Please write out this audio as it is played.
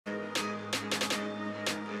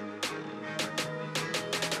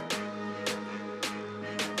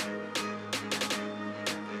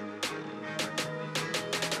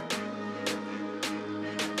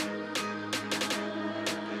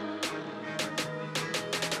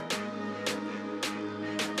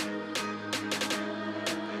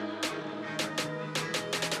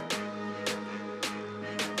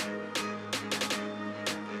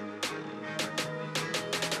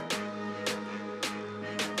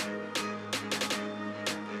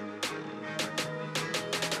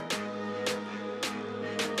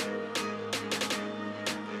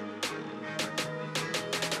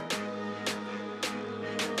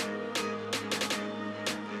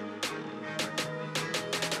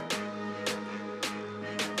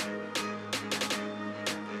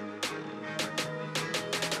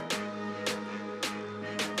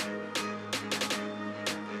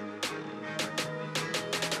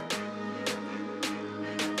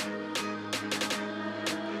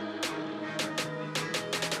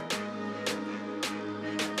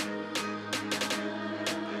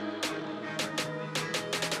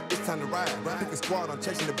time to ride. Pick a squad, I'm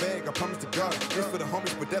chasing the bag, I promise to God. This for the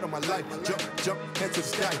homies, put that on my life. Jump, head to the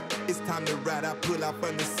sky. It's time to ride, I pull out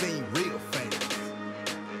from the scene real fast.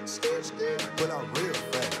 Pull out real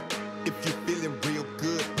fast. If you feeling real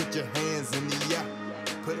good, put your hands in the air.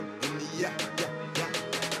 Put them in the air,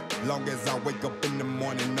 yeah. Long as I wake up in the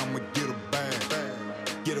morning, I'ma get a bag.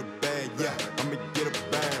 Get a bag, yeah, I'ma get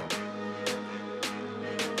a bag.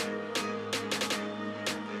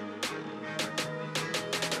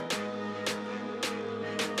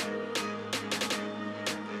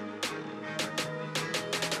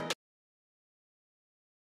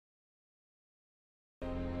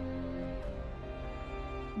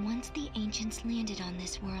 Once the ancients landed on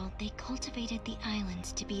this world, they cultivated the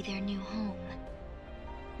islands to be their new home.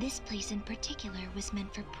 This place in particular was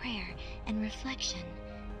meant for prayer and reflection.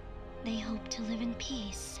 They hoped to live in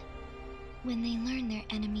peace. When they learned their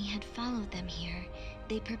enemy had followed them here,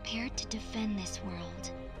 they prepared to defend this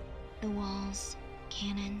world. The walls,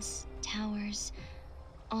 cannons, towers,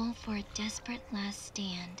 all for a desperate last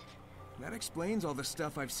stand. That explains all the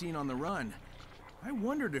stuff I've seen on the run. I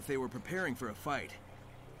wondered if they were preparing for a fight.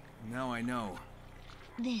 Now I know.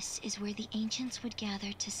 This is where the ancients would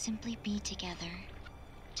gather to simply be together,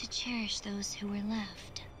 to cherish those who were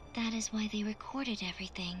left. That is why they recorded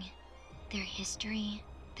everything. Their history,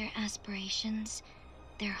 their aspirations,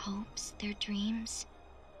 their hopes, their dreams,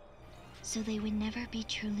 so they would never be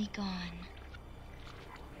truly gone.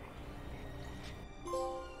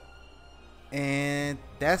 And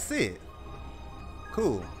that's it.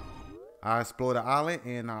 Cool. I explored the island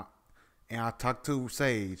and I talked to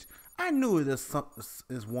Sage. I knew there's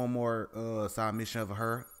one more side mission of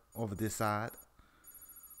her over this side.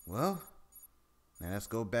 Well, now let's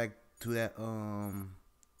go back to that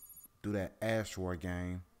do that asteroid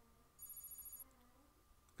game.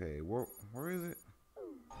 Okay, where is it?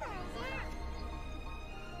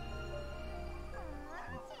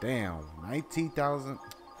 Damn, 19,000.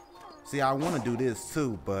 See, I want to do this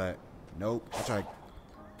too, but nope. I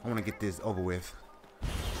want to get this over with.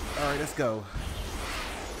 All right, let's go.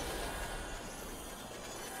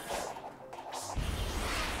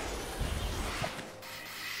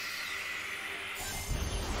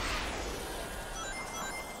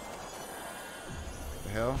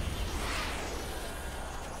 What the hell?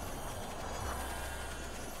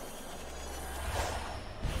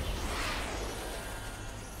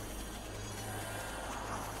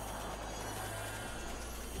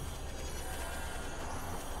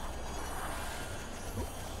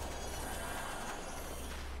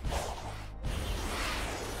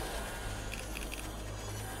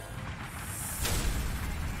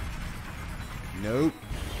 Nope.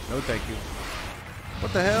 No, thank you.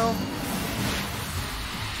 What the hell?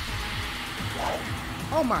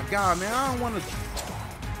 Oh my god, man. I don't want to.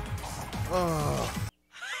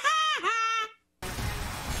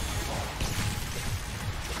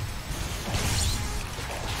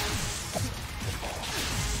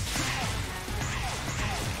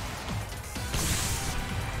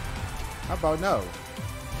 How about no?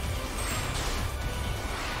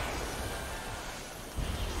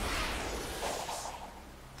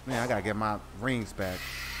 Man, I gotta get my rings back.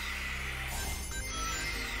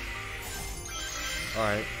 All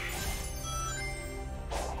right.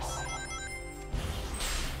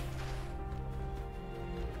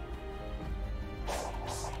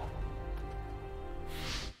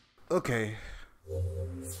 Okay.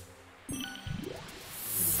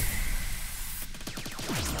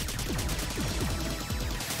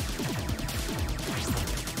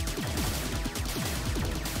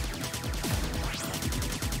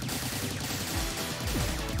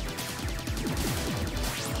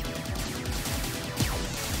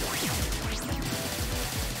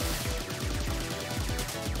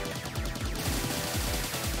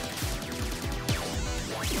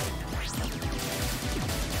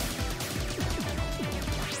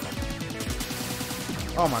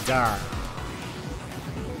 Oh my god.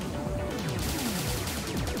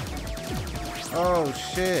 Oh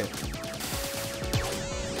shit.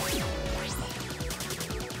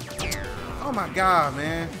 Oh my god,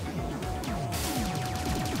 man.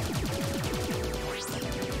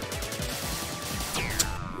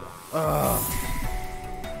 Ugh.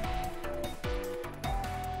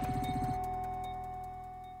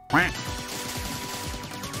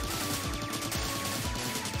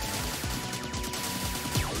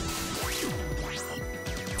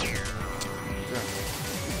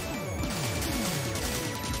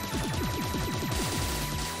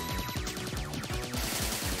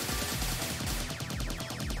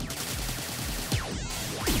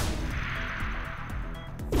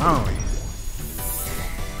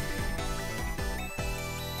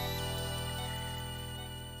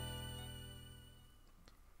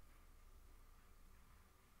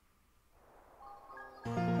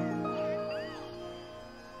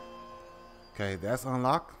 Okay, that's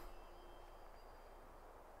unlocked.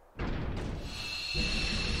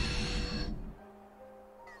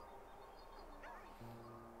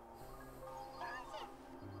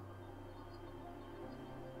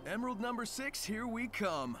 Emerald number 6, here we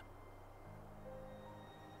come.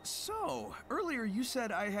 So, earlier you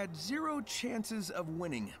said I had 0 chances of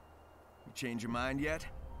winning. You change your mind yet?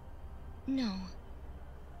 No.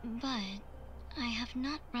 But I have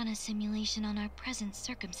not run a simulation on our present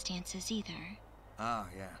circumstances either. Ah,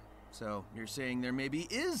 yeah. So, you're saying there maybe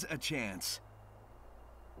is a chance?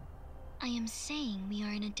 I am saying we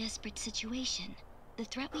are in a desperate situation. The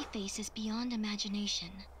threat we face is beyond imagination.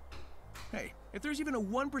 Hey, if there's even a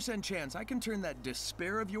 1% chance I can turn that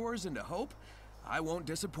despair of yours into hope, I won't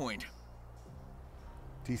disappoint.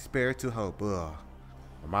 Despair to hope. Ugh.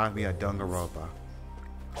 Reminds me of Danganronpa.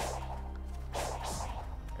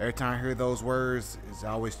 Every time I hear those words, it's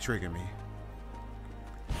always triggering me.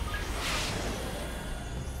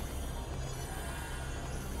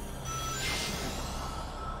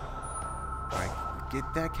 Alright, get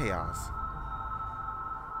that chaos.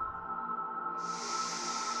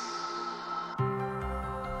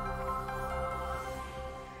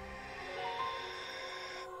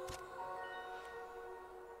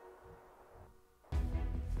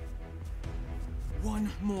 One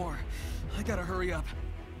more. I gotta hurry up.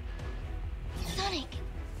 Sonic!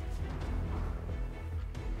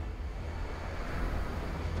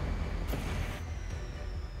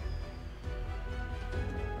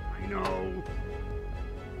 I know.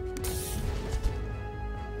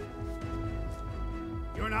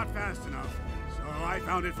 You're not fast enough, so I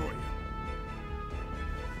found it for you.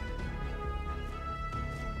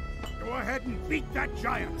 Go ahead and beat that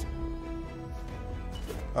giant.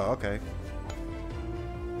 Oh, okay.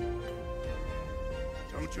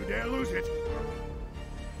 Don't you dare lose it.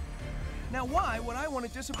 Now why would I want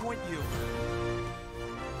to disappoint you?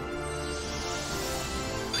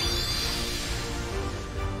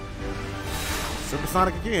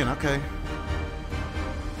 Supersonic again, okay.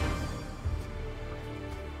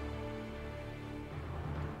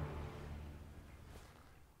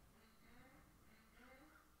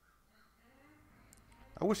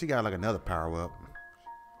 I wish he got like another power up.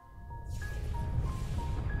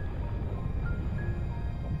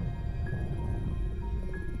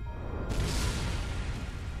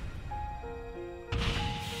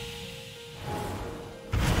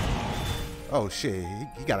 Oh shit,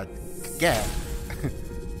 he got a gap.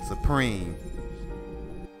 Supreme.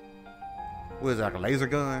 What is that, like a laser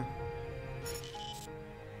gun?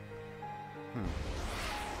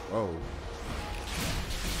 Whoa.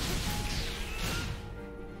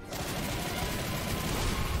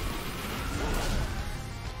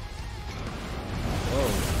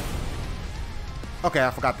 Whoa. Okay,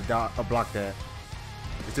 I forgot to block that.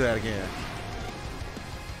 Let's do that again.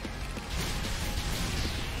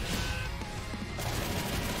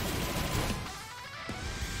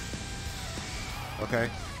 Okay.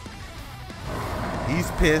 He's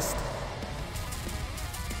pissed.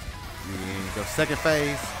 And go second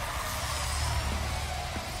phase.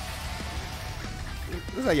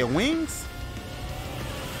 Is that your wings?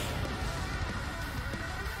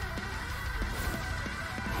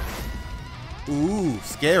 Ooh,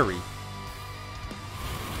 scary.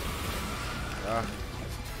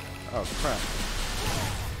 Oh crap.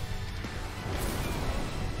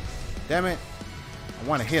 Damn it. I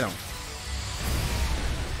want to hit him.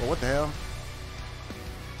 Oh, what the hell?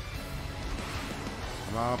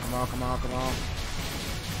 Come on, come on, come on, come on.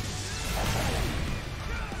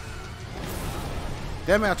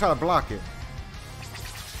 Damn it, I try to block it.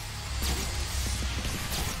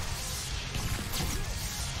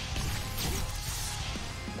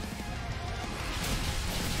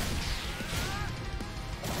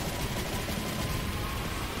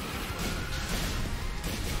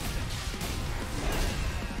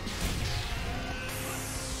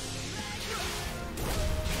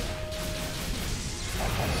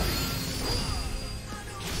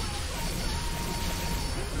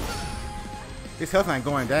 His health ain't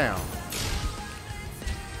going down.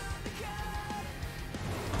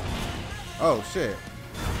 Oh shit.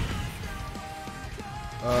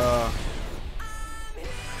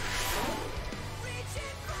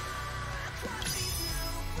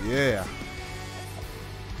 Yeah.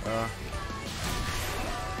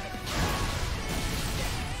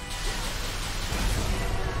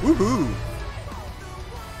 Woohoo.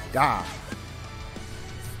 Die.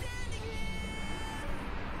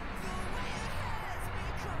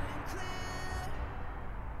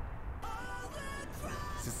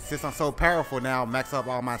 Since I'm so powerful now, max up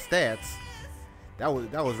all my stats. That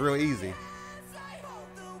was real easy.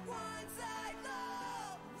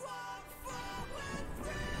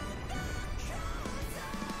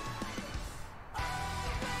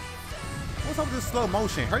 slow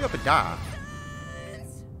motion. Hurry up and die.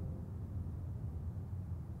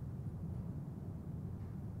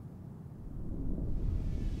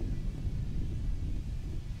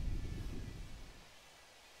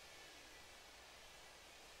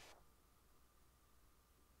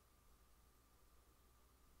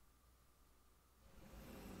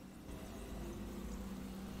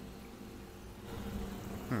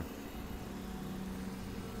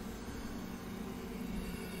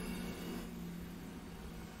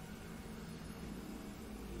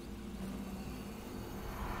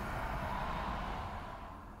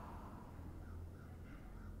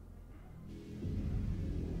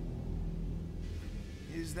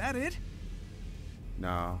 Is that it?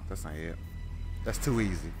 No, that's not it. That's too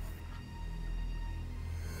easy.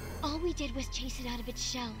 All we did was chase it out of its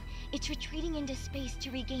shell. It's retreating into space to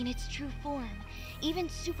regain its true form. Even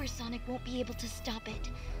Supersonic won't be able to stop it.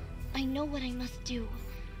 I know what I must do.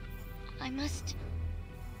 I must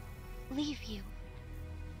leave you.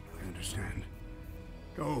 I understand.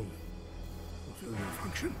 Go. Fulfill your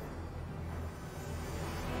function.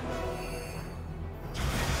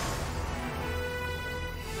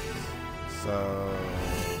 So,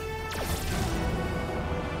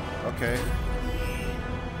 okay.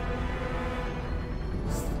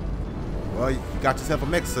 Well, you got yourself a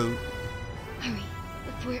mech suit. Hurry,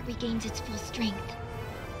 before it regains its full strength.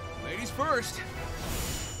 Ladies first.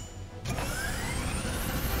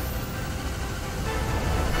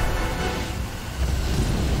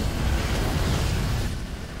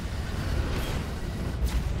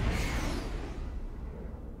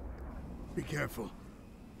 Be careful,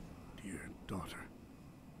 dear daughter.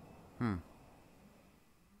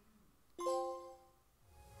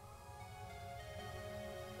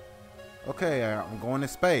 Okay, I'm going to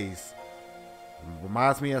space.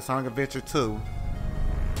 Reminds me of Sonic Adventure 2.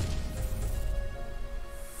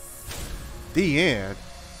 The end.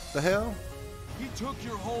 The hell? He took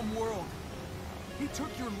your home world. He took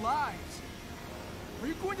your lives. Are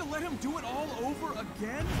you going to let him do it all over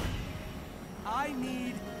again? I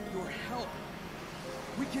need your help.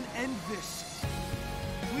 We can end this.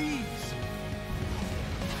 Please.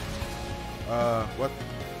 What?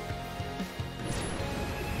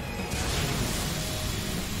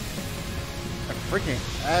 A freaking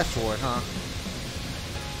asteroid, huh?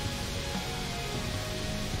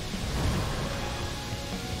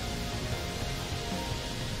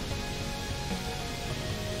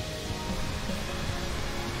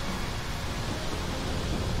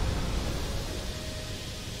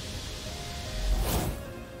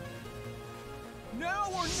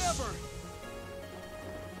 Now or never.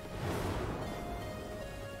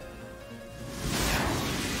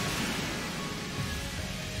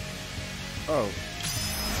 Oh.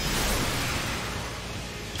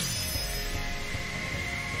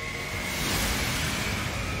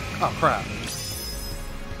 Oh crap.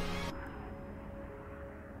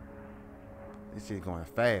 This shit going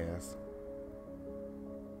fast.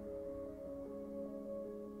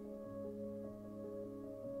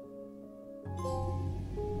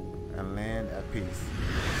 And land at peace.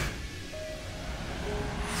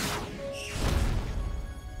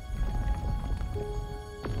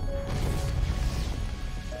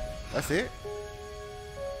 That's it?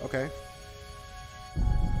 Okay.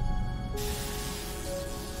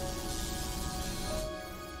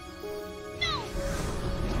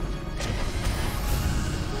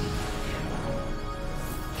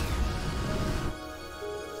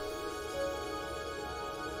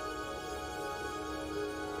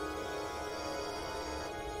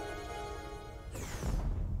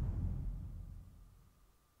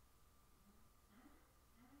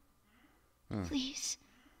 Please,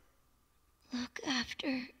 look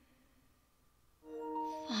after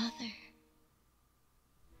Father.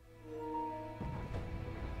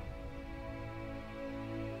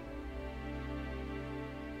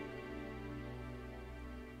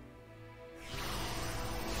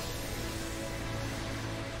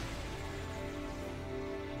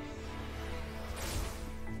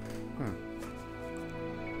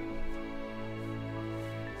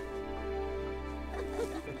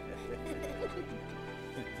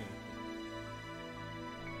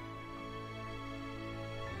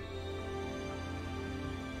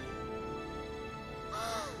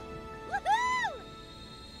 Woohoo!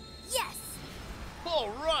 Yes! All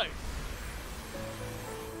right.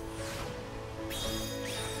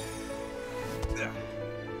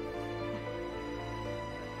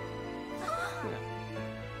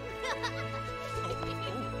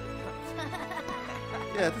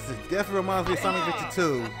 Yeah, this is definitely reminds me of Sonic Adventure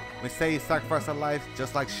 2 when Sage sacrificed her life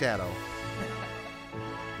just like Shadow.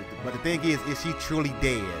 But the thing is she truly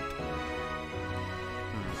dead?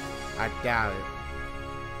 I doubt it.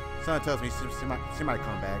 Someone tells me she might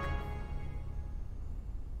come back.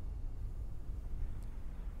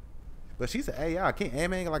 But she's an AI. Can't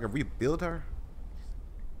anime like rebuild her?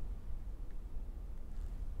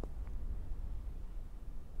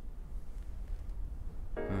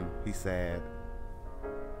 He's sad.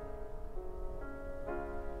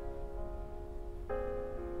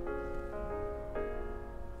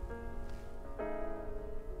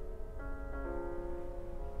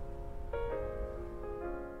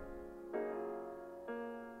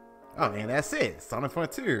 Oh man, that's it. Sonic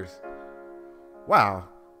Frontiers. Wow.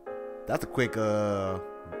 That's a quick a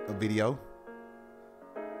video.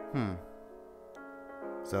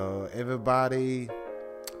 So everybody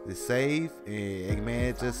is safe and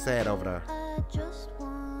Eggman just sad over there.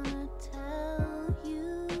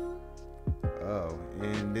 Oh,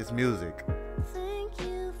 and this music. Thank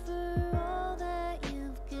you for all that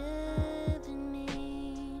you've given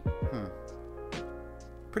me.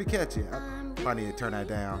 Pretty catchy. I probably need to turn that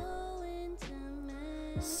down.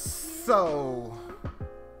 So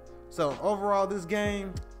overall, this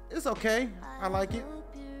game, it's okay. I like it.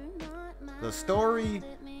 The story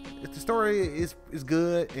is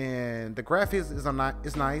good, and the graphics is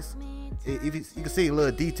nice. You can see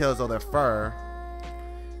little details of their fur,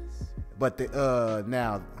 but the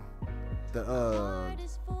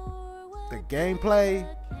gameplay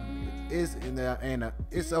is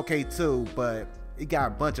it's okay too, but it got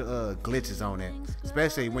a bunch of glitches on it,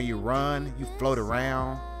 especially when you run, you float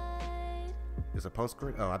around. It's a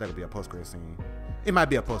post-credit? Oh, I thought it'd be a post-credit scene. It might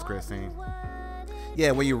be a post-credit scene.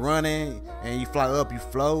 Yeah, when you're running and you fly up, you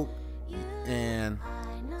float, and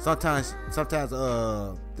sometimes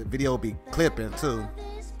the video will be clipping too.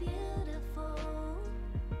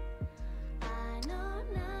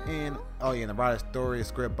 And oh yeah, and the writer story is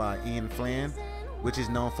script by Ian Flynn, which is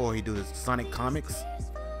known for he does Sonic comics.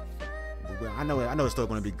 I know it's still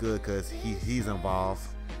going to be good because he's involved.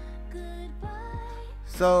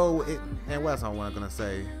 So and what else I was gonna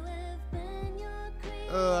say?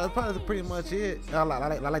 That's probably pretty much it. I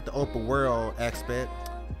like the open world aspect.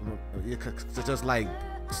 It's just like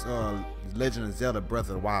Legend of Zelda: Breath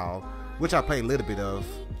of the Wild, which I played a little bit of.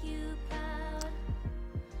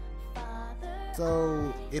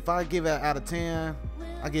 So if I give it out of 10,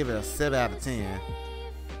 I give it a 7 out of 10.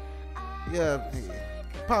 Yeah,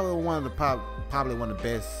 probably one of the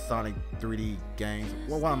best Sonic 3D games.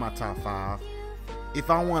 Well, one of my top 5. If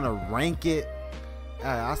I want to rank it,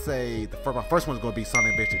 I say my first one's gonna be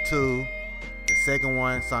Sonic Adventure 2. The second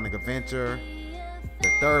one, Sonic Adventure. The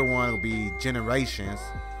third one will be Generations.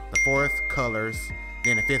 The fourth, Colors.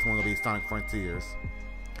 Then the fifth one will be Sonic Frontiers.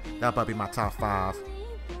 That'll probably be my top 5.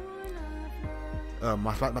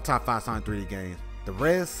 My top 5 Sonic 3D games. The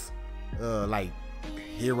rest, like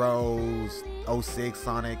Heroes, 06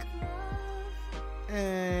 Sonic,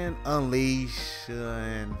 and Unleash,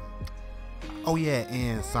 and oh yeah,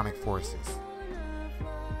 and Sonic Forces.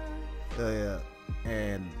 Well,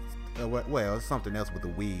 it's something else with the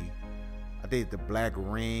Wii. I did the Black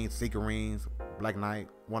Ring, Secret Rings, Black Knight,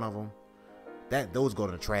 one of them. Those go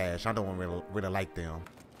to the trash. I don't really like them.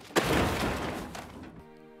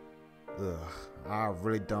 I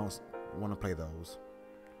really don't want to play those.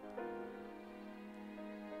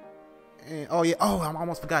 And oh yeah, I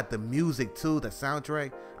almost forgot the music too. The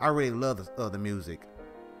soundtrack. I really love the music.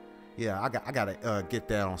 Yeah, I gotta get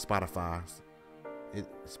that on Spotify.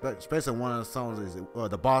 Especially one of the songs is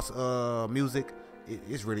the boss music.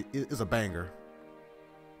 It's a banger.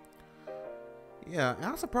 Yeah, and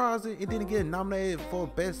I'm surprised it didn't get nominated for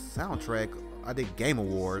best soundtrack at the Game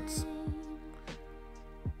Awards.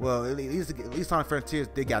 Well, at least Sonic Frontiers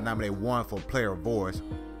they got nominated one for player voice,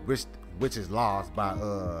 which is lost by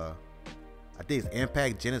I think it's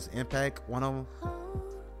Impact, Genesis Impact, one of them.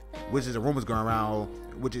 Which is the rumors going around,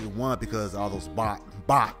 which is won because of all those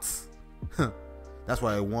bots. That's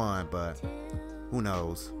why they won, but who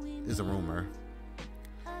knows? It's a rumor.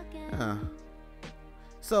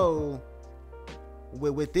 So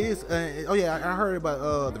with this, oh yeah, I heard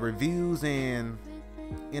about the reviews and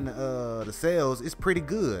the sales. It's pretty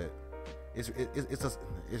good. It's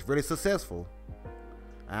really successful.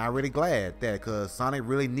 And I'm really glad that because Sonic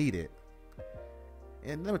really needed.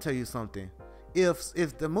 And let me tell you something.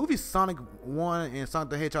 If the movie Sonic 1 and Sonic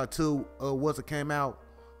the Hedgehog 2 came out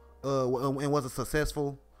and wasn't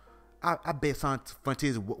successful, I bet Sonic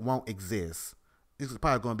Frontiers won't exist. This is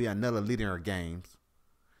probably going to be another linear games.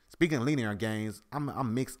 Speaking of linear games, I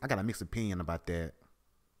got a mixed opinion about that.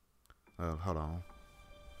 Hold on.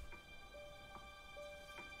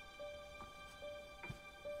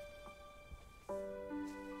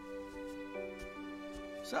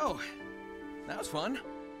 So, that was fun.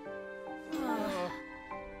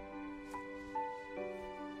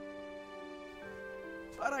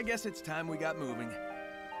 But I guess it's time we got moving.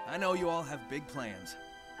 I know you all have big plans.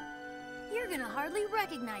 You're gonna hardly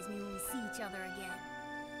recognize me when we see each other again.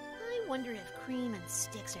 I wonder if Cream and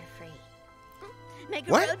Sticks are free. Make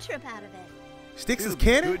a What? road trip out of it. Sticks is It'll be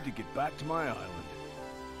canon? good to get back to my island.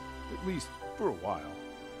 At least for a while.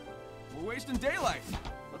 We're wasting daylight.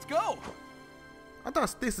 Let's go. I thought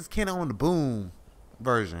Sticks is canon on the Boom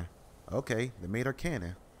version. Okay, they made her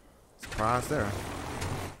canon. Surprise there.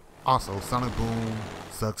 Also, Sonic Boom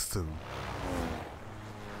sucks too.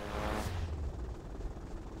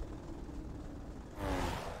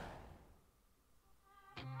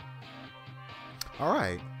 All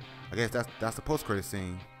right, I guess that's the post-credit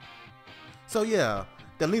scene. So yeah,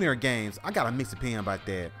 the linear games, I got a mixed opinion about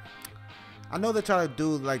that. I know they try to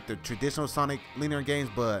do like the traditional Sonic linear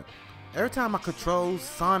games, but every time I control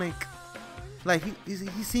Sonic, like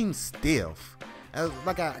he seems stiff.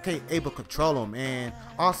 Like I can't able to control him, and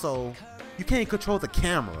also you can't control the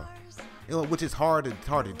camera, which is hard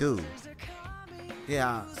to do.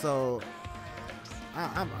 Yeah, so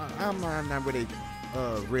I'm not really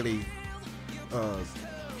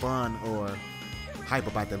fun or hype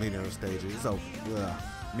about the linear stages. So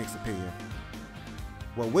mixed opinion.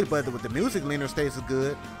 Well, with the music, linear stages is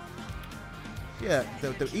good. Yeah,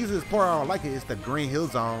 the easiest part I don't like it is the Green Hill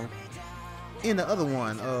Zone. In the other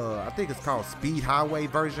one, I think it's called Speed Highway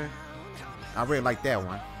version. I really like that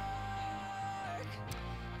one.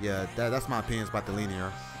 Yeah, that's my opinions about the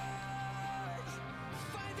linear.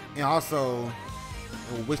 And also,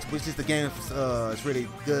 which is the game? It's really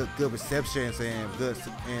good receptions and good,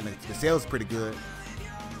 and the sales is pretty good.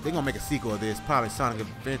 They're gonna make a sequel of this, probably Sonic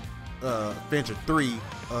Adventure 3.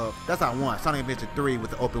 That's what I want, Sonic Adventure 3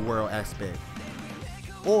 with the open world aspect.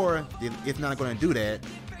 Or if not gonna do that,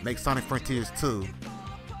 make Sonic Frontiers 2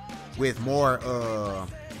 with more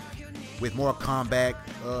combat,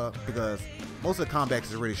 because most of the combat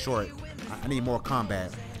is really short. I need more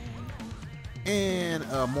combat and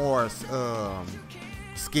more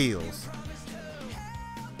skills,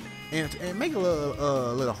 and make it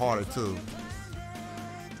a little harder too,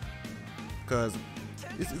 because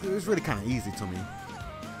it's really kind of easy to me.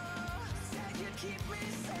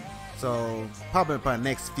 So probably by the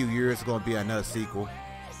next few years it's gonna be another sequel.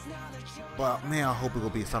 But man, I hope it will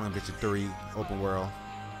be Sonic Adventure 3 open world,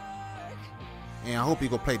 and I hope you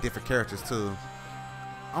go play different characters too.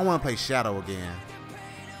 I want to play Shadow again.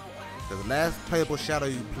 The last playable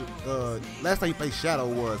Shadow last time you played Shadow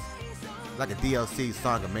was like a DLC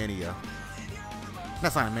Sonic Mania.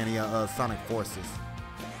 Not Sonic Mania, Sonic Forces.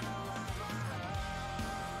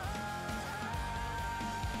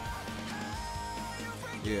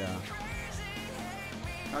 Yeah.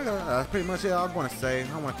 Okay, that's pretty much it I'm going to say.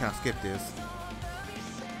 I want to kind of skip this.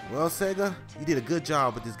 Well, Sega, you did a good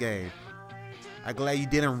job with this game. I'm glad you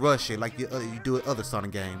didn't rush it like you do with other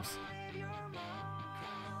Sonic games.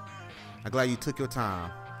 I'm glad you took your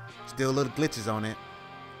time. Still little glitches on it,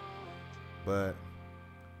 but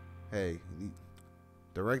hey,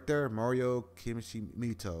 director Mario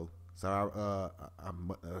Kimishimoto. Sorry, I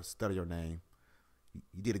stutter your name.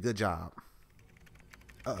 You did a good job.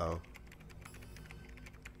 Uh-oh.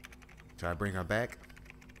 Try to bring her back.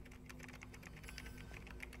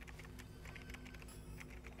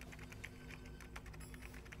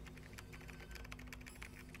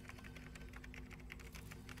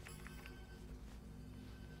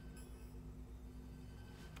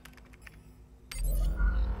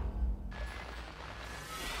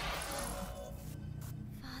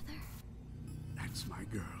 That's my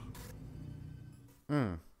girl.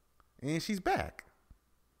 And she's back.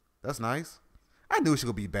 That's nice. I knew she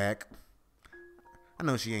would be back. I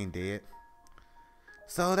know she ain't dead.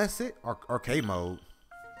 So that's it. Arcade mode.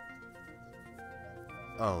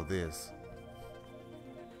 Oh, this.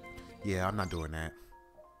 Yeah, I'm not doing that.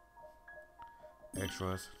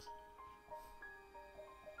 Extras.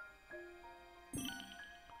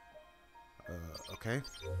 Okay.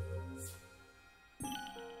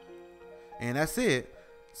 And that's it.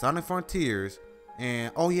 Sonic Frontiers.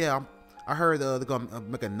 And oh yeah, I heard they're gonna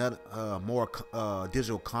make another more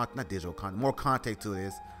digital content, more content to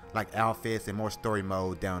this, like outfits and more story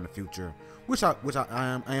mode down in the future. Which I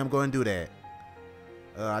am going to do that.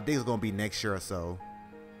 I think it's gonna be next year or so,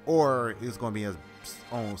 or it's gonna be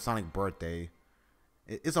on Sonic birthday.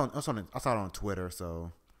 I saw it on Twitter,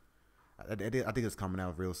 so I think it's coming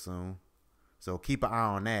out real soon. So keep an eye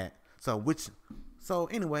on that. So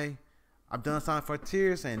anyway, I've done Sonic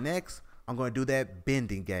Frontiers, and next I'm gonna do that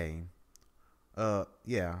bending game.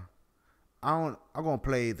 Yeah, I'm gonna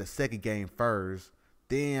play the second game first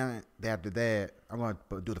Then after that, I'm going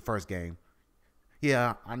to do the first game.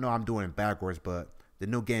 Yeah, I know I'm doing it backwards, but the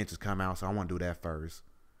new game just come out, so I want to do that first.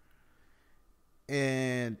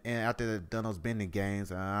 And after done those bending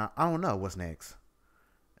games, I don't know what's next.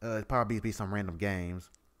 It'd probably be some random games,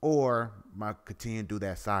 or might continue to do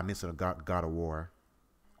that side mission of God of War.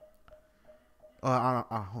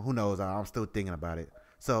 Who knows? I'm still thinking about it.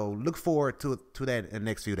 So look forward to that in the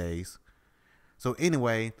next few days. So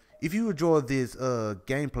anyway, if you enjoyed this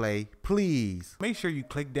gameplay, please make sure you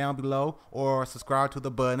click down below or subscribe to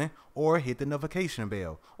the button or hit the notification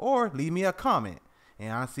bell or leave me a comment.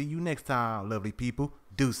 And I'll see you next time, lovely people.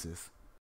 Deuces.